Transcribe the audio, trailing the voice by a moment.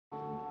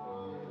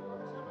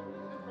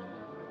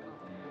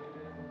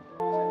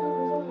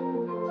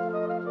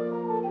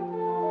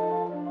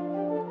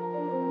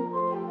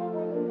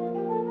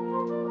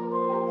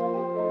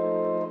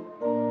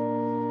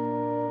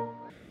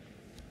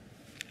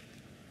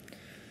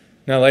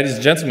Now, ladies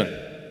and gentlemen,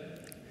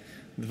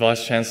 the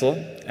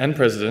Vice-Chancellor and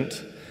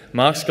President,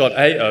 Mark Scott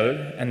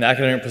AO, and the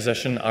academic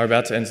procession are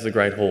about to enter the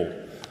Great Hall.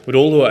 Would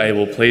all who are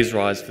able please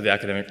rise for the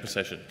academic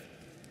procession?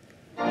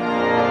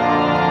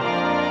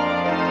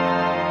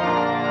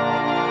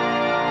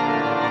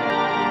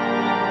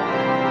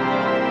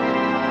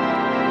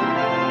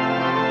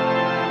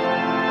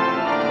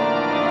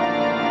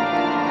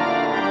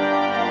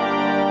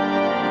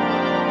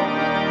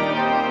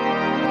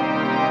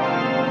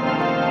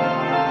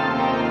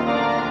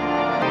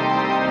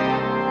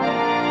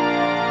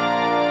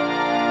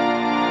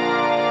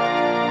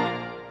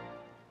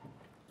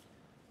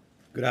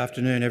 Good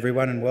afternoon,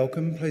 everyone, and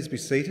welcome. Please be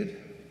seated.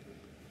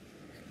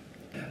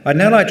 I'd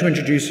now like to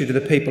introduce you to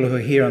the people who are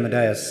here on the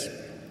dais.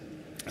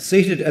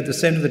 Seated at the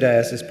centre of the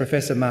dais is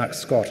Professor Mark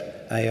Scott,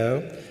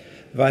 AO,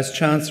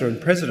 Vice-Chancellor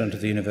and President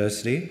of the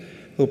University,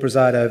 who will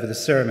preside over the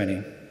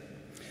ceremony.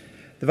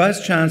 The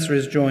Vice-Chancellor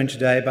is joined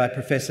today by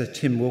Professor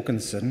Tim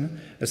Wilkinson,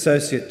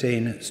 Associate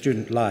Dean,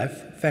 Student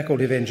Life,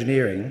 Faculty of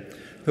Engineering,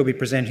 who will be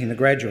presenting the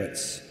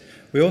graduates.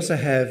 We also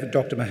have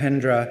Dr.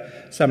 Mahendra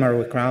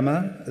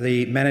Samarawikrama,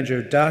 the Manager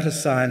of Data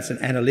Science and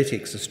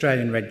Analytics,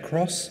 Australian Red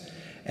Cross,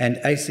 and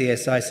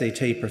ACS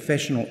ICT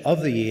Professional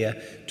of the Year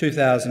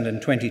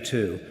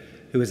 2022,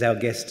 who is our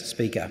guest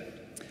speaker.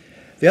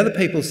 The other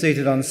people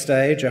seated on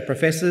stage are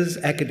professors,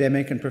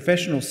 academic and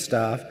professional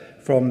staff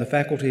from the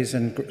faculties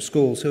and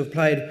schools who have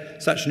played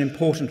such an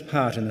important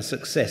part in the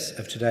success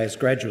of today's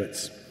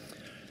graduates.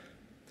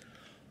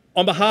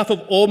 On behalf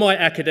of all my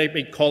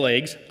academic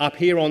colleagues up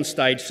here on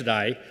stage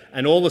today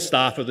and all the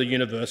staff of the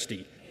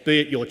university, be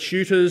it your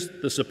tutors,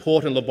 the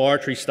support and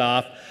laboratory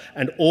staff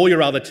and all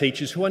your other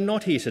teachers who are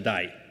not here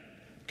today,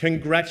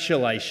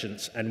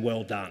 congratulations and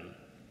well done.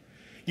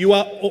 You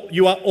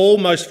are all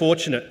most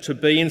fortunate to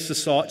be in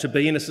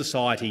a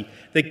society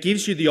that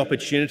gives you the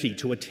opportunity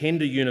to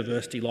attend a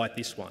university like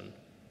this one.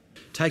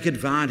 Take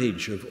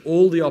advantage of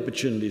all the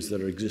opportunities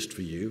that exist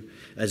for you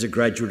as a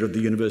graduate of the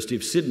University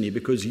of Sydney,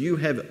 because you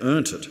have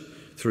earned it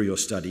through your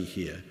study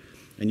here.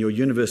 And your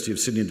University of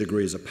Sydney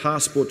degree is a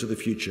passport to the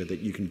future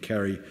that you can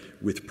carry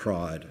with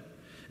pride.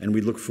 And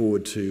we look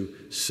forward to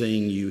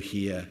seeing you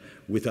here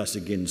with us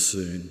again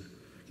soon.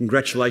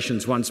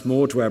 Congratulations once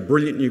more to our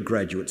brilliant new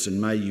graduates, and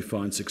may you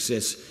find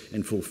success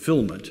and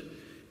fulfilment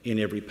in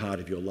every part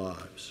of your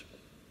lives.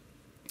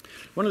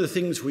 One of the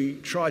things we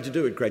try to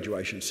do at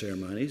graduation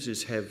ceremonies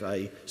is have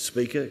a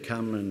speaker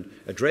come and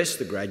address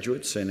the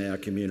graduates and our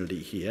community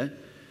here,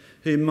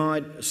 who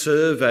might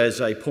serve as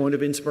a point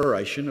of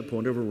inspiration, a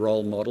point of a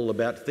role model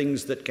about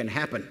things that can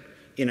happen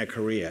in a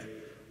career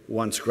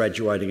once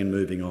graduating and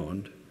moving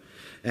on.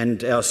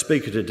 And our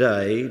speaker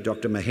today,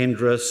 Dr.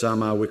 Mahendra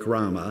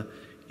Samarawikrama,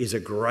 is a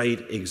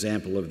great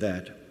example of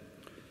that.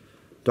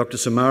 Dr.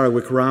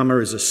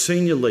 Samarawikrama is a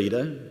senior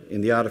leader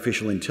in the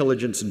artificial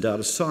intelligence and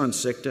data science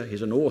sector.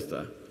 He's an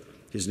author,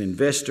 he's an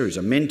investor, he's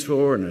a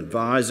mentor, an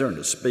advisor and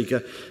a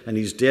speaker, and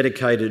he's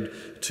dedicated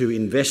to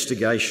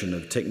investigation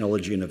of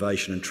technology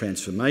innovation and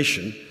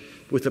transformation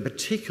with a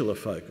particular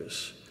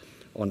focus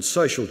on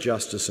social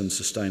justice and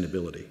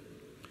sustainability.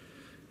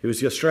 He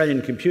was the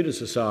Australian Computer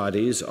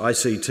Society's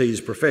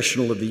ICT's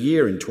Professional of the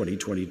Year in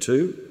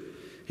 2022.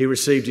 He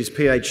received his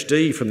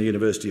PhD from the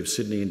University of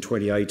Sydney in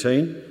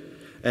 2018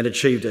 and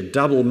achieved a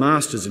double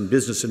Masters in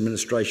Business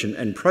Administration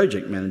and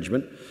Project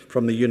Management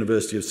from the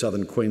University of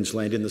Southern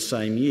Queensland in the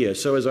same year.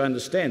 So as I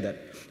understand that,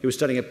 he was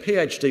studying a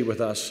PhD with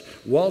us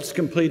whilst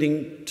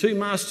completing 2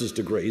 master's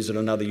degrees at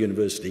another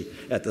university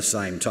at the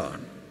same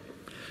time.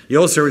 He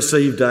also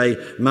received a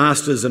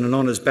Master's and an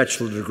Honours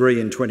Bachelor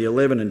degree in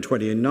 2011 and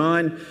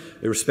 2009,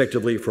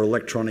 respectively for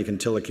Electronic and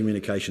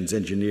Telecommunications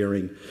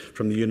Engineering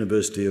from the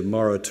University of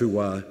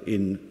Moratuwa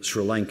in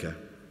Sri Lanka.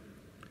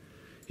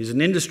 He's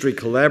an industry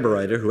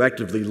collaborator who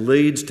actively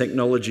leads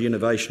technology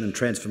innovation and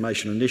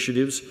transformation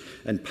initiatives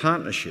and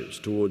partnerships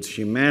towards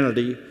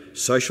humanity,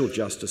 social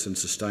justice and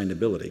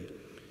sustainability.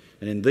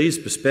 And in these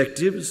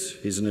perspectives,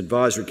 he's an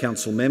advisory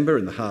council member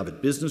in the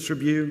Harvard Business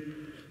Review,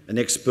 an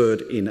expert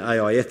in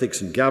AI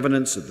ethics and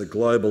governance at the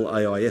Global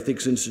AI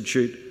Ethics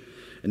Institute,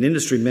 an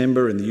industry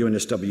member in the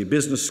UNSW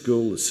Business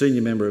School, a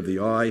senior member of the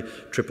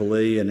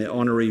IEEE and an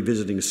honorary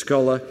visiting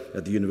scholar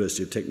at the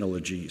University of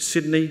Technology,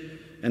 Sydney,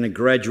 and a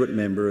graduate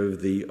member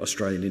of the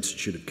Australian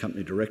Institute of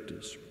Company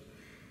Directors.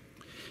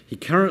 He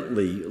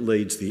currently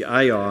leads the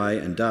AI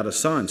and data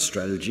science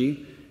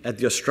strategy at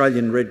the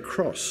Australian Red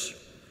Cross,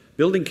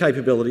 building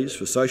capabilities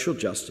for social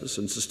justice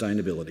and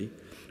sustainability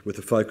with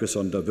a focus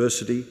on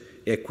diversity,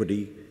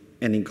 equity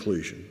and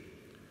inclusion.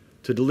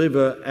 To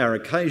deliver our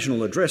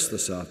occasional address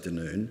this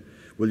afternoon,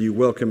 will you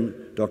welcome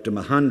Dr.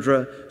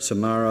 Mahendra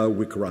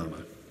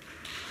Samarawikrama.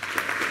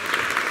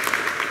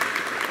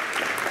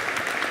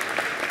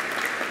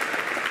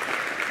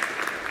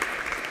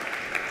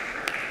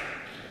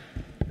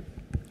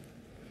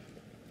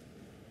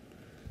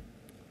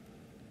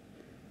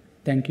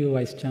 Thank you,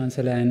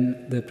 Vice-Chancellor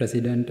and the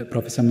President,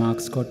 Professor Mark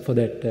Scott, for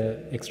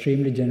that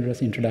extremely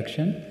generous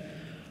introduction.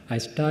 I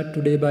start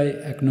today by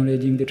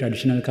acknowledging the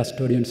traditional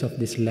custodians of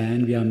this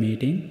land we are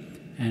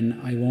meeting, and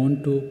I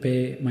want to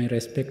pay my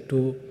respect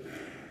to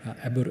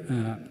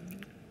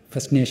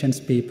First Nations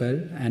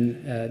people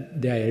and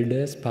their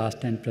elders,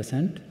 past and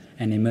present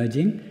and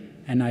emerging,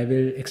 and I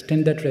will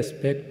extend that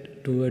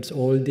respect towards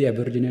all the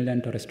Aboriginal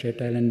and Torres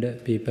Strait Islander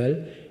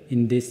people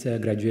in this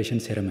graduation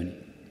ceremony.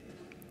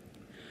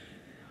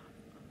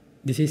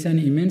 This is an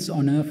immense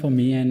honor for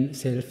me and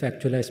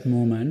self-actualized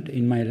moment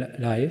in my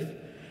life,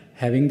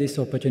 having this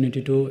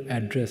opportunity to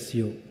address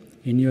you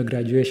in your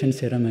graduation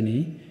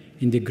ceremony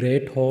in the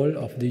Great Hall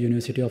of the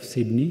University of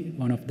Sydney,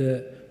 one of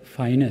the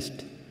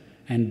finest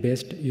and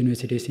best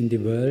universities in the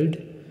world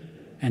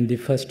and the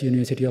first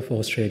university of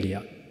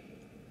Australia.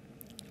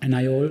 And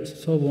I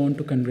also want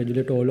to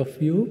congratulate all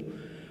of you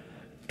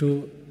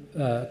to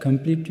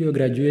complete your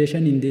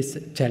graduation in this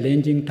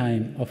challenging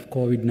time of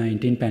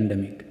COVID-19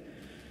 pandemic.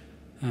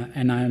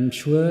 And I am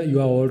sure you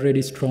are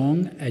already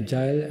strong,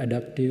 agile,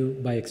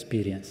 adaptive by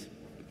experience.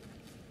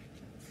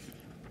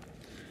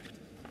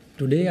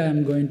 Today I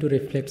am going to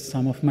reflect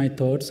some of my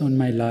thoughts on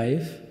my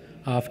life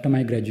after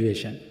my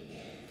graduation.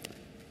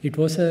 It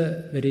was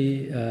a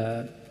very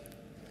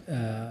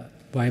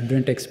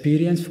vibrant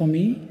experience for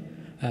me.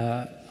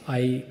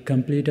 I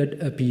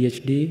completed a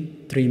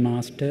PhD, 3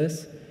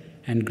 masters,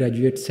 and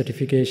graduate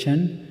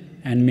certification,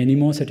 and many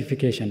more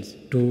certifications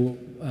to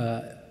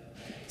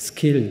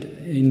skilled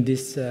in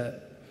this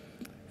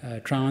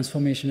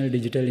transformational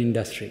digital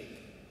industry.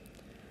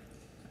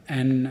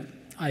 And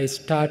I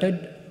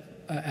started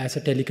as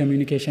a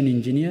telecommunication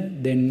engineer,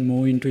 then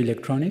moved into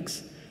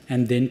electronics,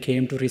 and then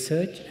came to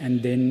research,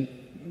 and then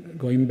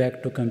going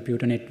back to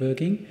computer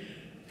networking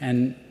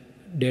and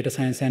data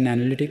science and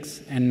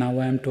analytics, and now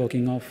I am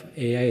talking of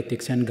AI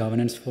ethics and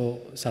governance for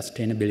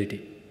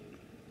sustainability.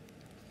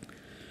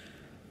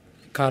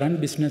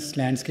 Current business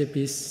landscape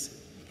is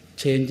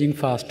changing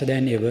faster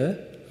than ever,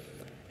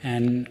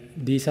 and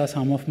these are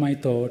some of my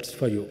thoughts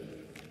for you.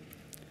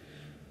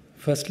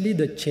 Firstly,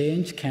 the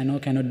change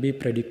cannot be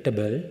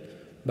predictable,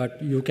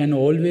 but you can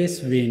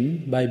always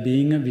win by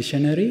being a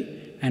visionary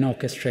and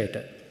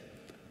orchestrator.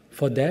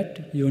 For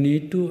that, you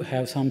need to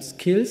have some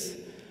skills,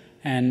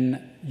 and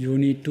you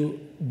need to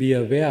be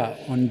aware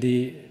on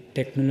the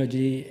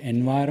technology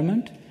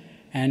environment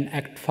and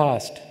act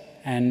fast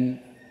and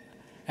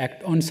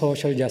act on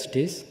social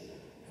justice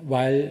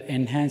while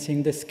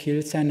enhancing the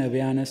skills and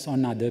awareness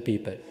on other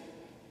people.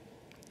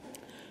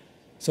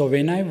 So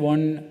when I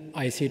won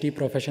ICT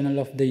Professional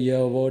of the Year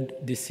award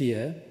this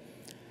year,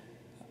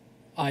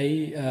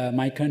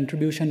 my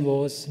contribution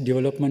was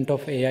development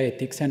of AI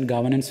ethics and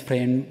governance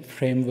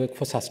framework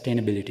for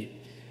sustainability.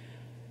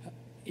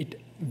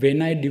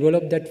 When I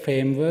developed that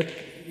framework,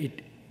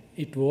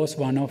 it was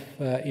one of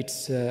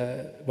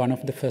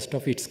the first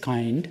of its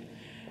kind,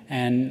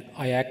 and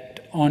I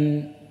act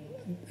on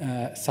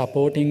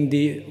supporting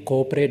the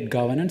corporate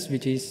governance,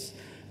 which is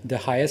the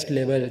highest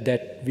level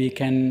that we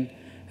can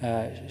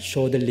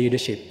show the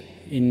leadership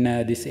in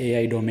this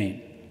AI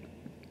domain.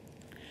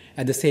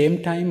 At the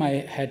same time,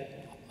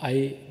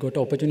 I got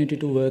opportunity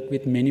to work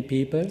with many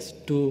people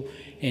to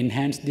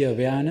enhance the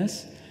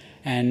awareness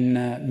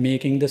and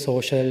making the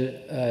social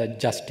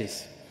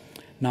justice.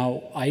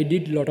 Now, I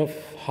did a lot of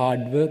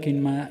hard work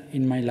in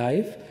my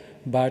life,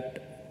 but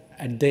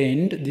at the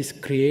end, this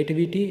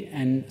creativity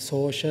and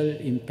social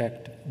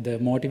impact, the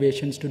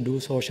motivations to do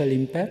social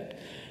impact,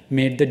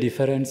 made the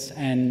difference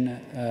and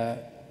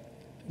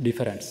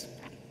difference.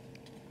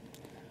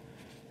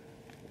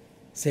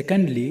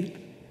 Secondly,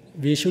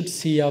 we should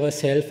see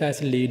ourselves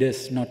as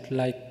leaders, not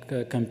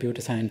like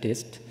computer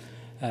scientists.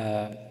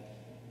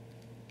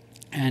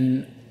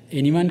 And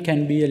anyone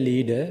can be a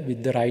leader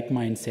with the right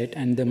mindset,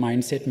 and the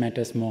mindset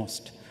matters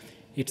most.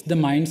 It's the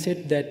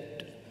mindset that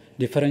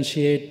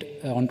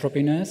differentiates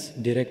entrepreneurs,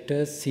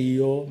 directors,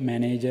 CEO,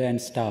 manager,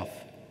 and staff.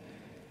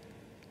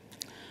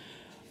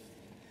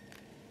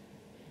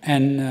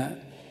 And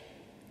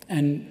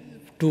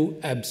to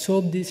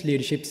absorb these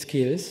leadership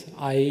skills,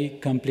 I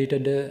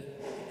completed a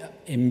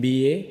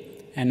MBA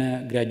and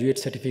a graduate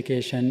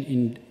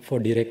certification for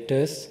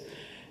directors.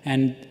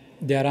 And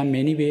there are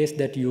many ways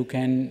that you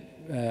can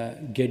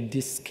get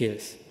these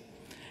skills.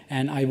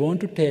 And I want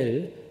to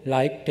tell,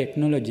 like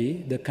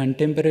technology, the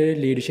contemporary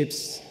leadership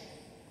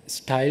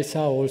styles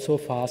are also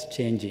fast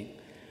changing.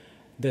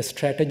 The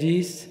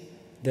strategies,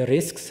 the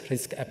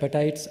risk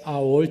appetites are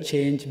all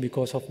changed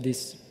because of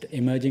these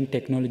emerging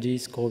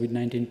technologies,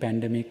 COVID-19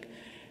 pandemic,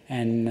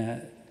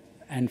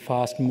 and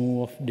fast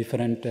move of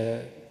different,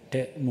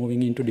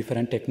 moving into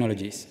different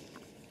technologies.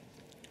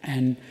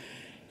 And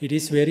it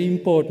is very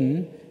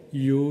important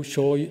you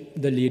show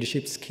the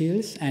leadership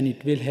skills, and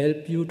it will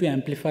help you to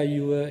amplify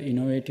your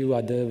innovative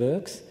other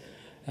works,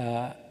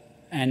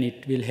 and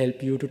it will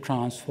help you to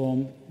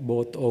transform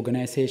both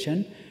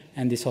organization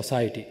and the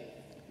society.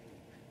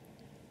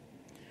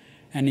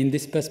 And in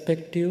this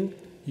perspective,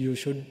 you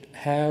should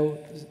have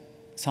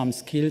some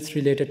skills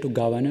related to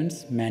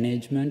governance,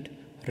 management,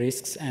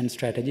 risks, and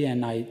strategy,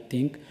 and I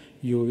think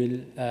you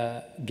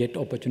will get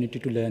opportunity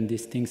to learn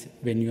these things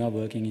when you are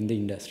working in the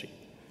industry.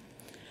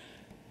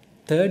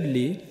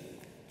 Thirdly,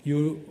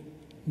 you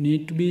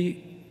need to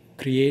be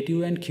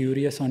creative and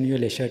curious on your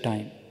leisure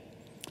time.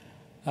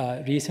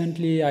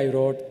 Recently, I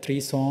wrote 3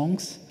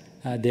 songs.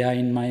 They are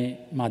in my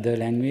mother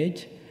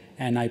language,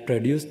 and I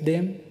produced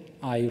them.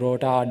 I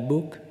wrote an art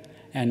book,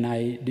 and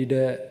I did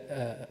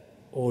a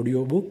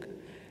audio book.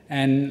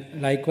 And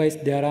likewise,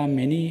 there are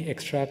many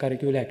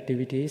extracurricular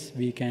activities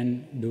we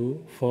can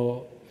do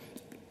for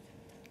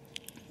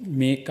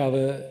make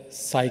our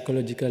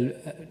psychological,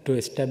 to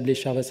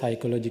establish our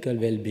psychological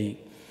well-being.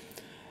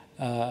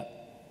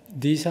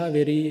 These are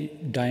very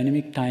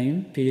dynamic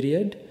time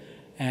period,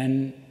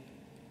 and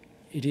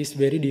it is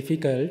very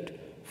difficult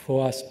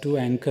for us to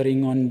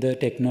anchoring on the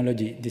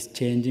technology, this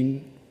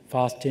changing,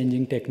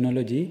 fast-changing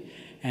technology,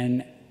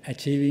 and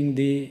achieving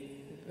the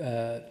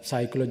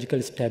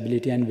psychological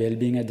stability and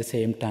well-being at the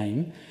same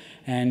time.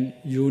 And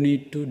you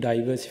need to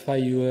diversify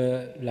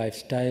your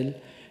lifestyle,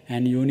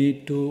 and you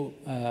need to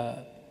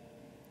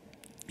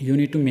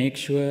make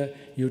sure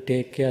you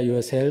take care of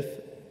yourself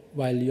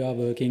while you are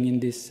working in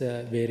this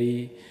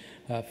very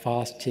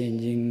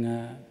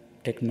fast-changing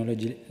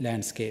technology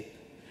landscape.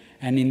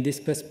 And in this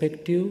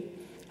perspective,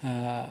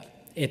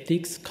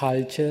 ethics,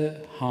 culture,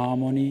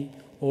 harmony,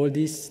 all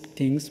these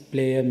things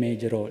play a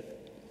major role.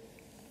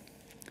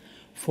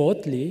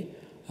 Fourthly,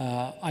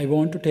 I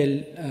want to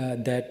tell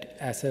that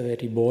as a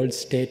very bold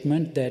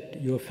statement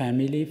that your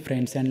family,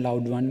 friends and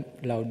loved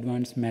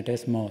ones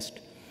matters most.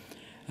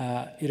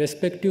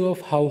 Irrespective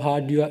of how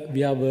hard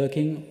we are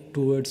working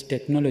towards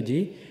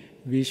technology,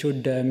 we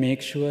should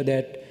make sure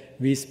that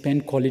we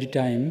spend quality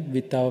time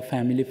with our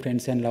family,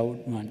 friends and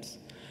loved ones.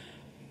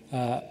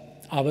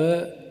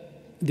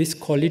 This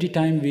quality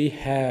time we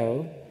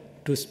have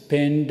to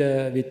spend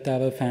with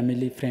our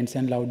family, friends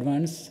and loved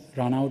ones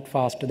run out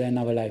faster than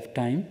our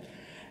lifetime.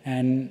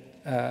 And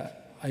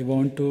I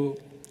want to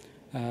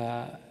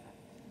tell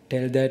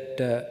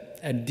that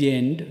at the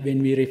end,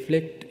 when we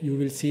reflect, you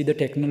will see the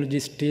technology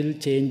still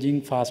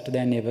changing faster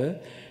than ever.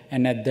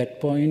 And at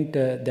that point,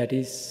 that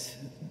is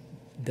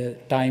the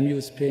time you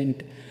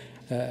spend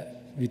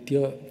with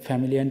your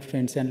family and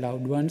friends and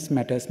loved ones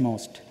matters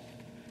most.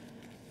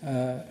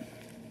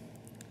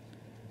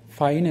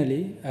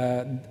 Finally,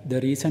 the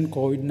recent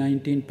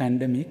COVID-19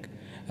 pandemic,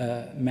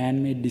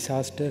 man-made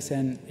disasters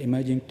and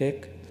emerging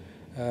tech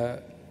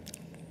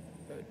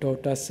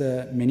taught us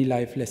many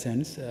life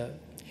lessons.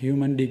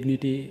 Human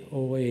dignity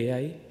over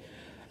AI,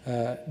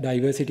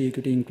 diversity,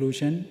 equity,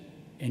 inclusion,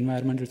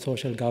 environmental,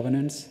 social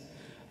governance,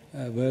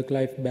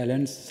 work-life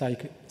balance,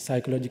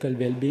 psychological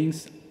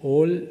well-beings,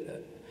 all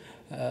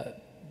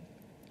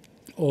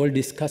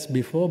discussed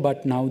before,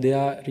 but now they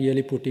are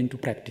really put into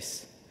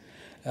practice.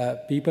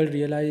 People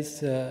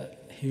realize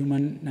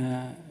human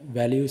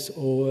values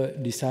over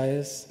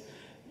desires.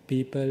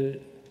 People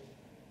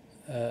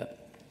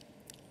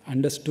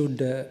understood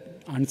the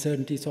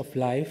uncertainties of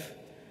life.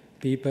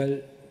 People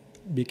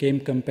became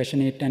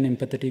compassionate and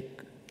empathetic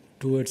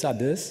towards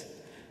others.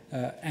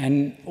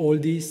 And all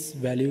these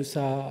values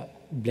are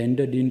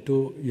blended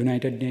into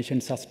United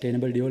Nations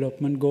Sustainable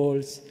Development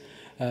Goals,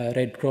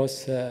 Red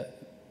Cross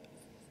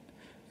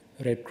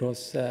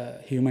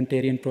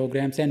humanitarian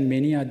programs, and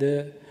many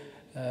other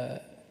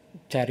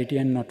charity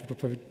and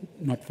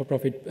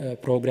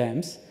not-for-profit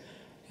programs.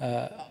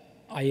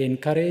 I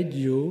encourage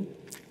you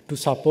to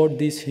support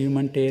these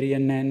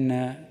humanitarian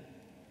and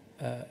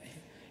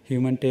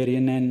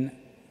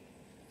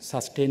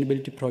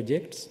sustainability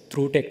projects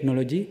through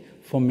technology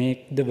for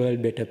make the world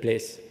a better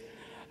place.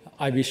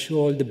 I wish you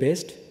all the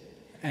best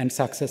and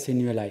success in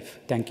your life.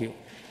 Thank you.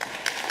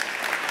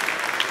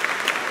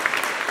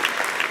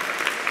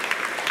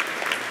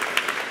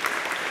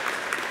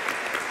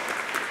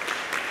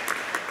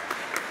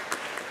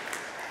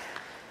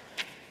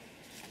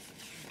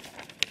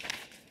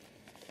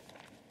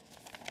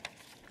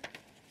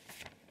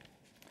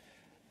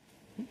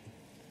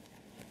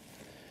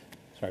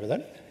 Sorry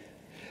about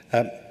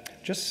that.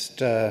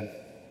 Just a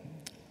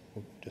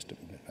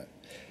minute.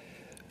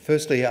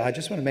 Firstly, I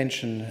just want to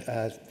mention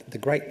the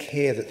great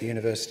care that the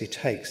university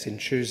takes in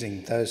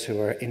choosing those who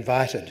are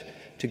invited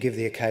to give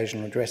the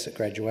occasional address at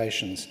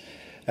graduations.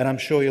 And I'm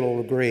sure you'll all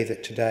agree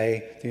that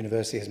today the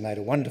university has made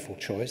a wonderful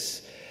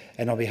choice.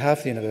 And on behalf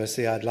of the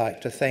university, I'd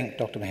like to thank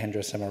Dr.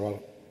 Mahendra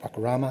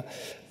Samarabakurama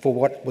for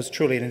what was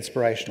truly an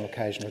inspirational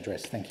occasional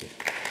address. Thank you.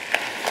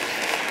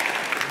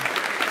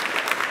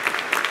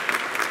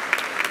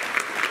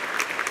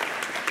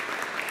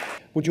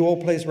 Would you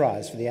all please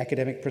rise for the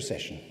academic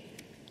procession?